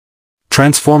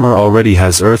Transformer already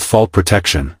has earth fault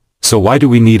protection, so why do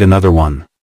we need another one?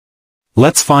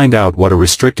 Let's find out what a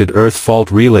restricted earth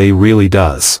fault relay really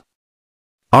does.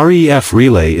 REF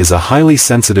relay is a highly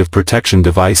sensitive protection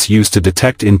device used to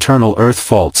detect internal earth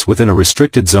faults within a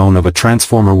restricted zone of a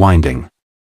transformer winding.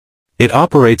 It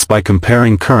operates by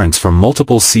comparing currents from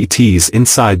multiple CTs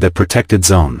inside that protected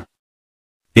zone.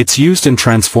 It's used in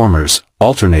transformers,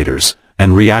 alternators,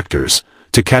 and reactors,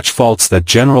 to catch faults that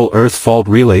general earth fault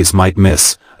relays might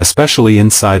miss, especially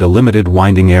inside a limited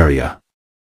winding area.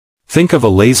 Think of a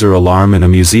laser alarm in a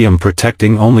museum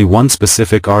protecting only one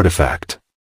specific artifact.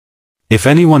 If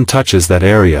anyone touches that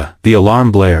area, the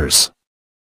alarm blares.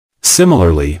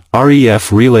 Similarly,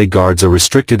 REF relay guards a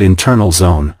restricted internal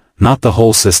zone, not the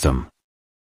whole system.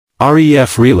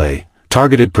 REF relay,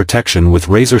 targeted protection with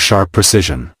razor-sharp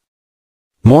precision.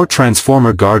 More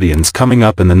Transformer Guardians coming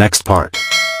up in the next part.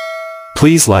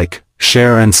 Please like,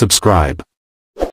 share and subscribe.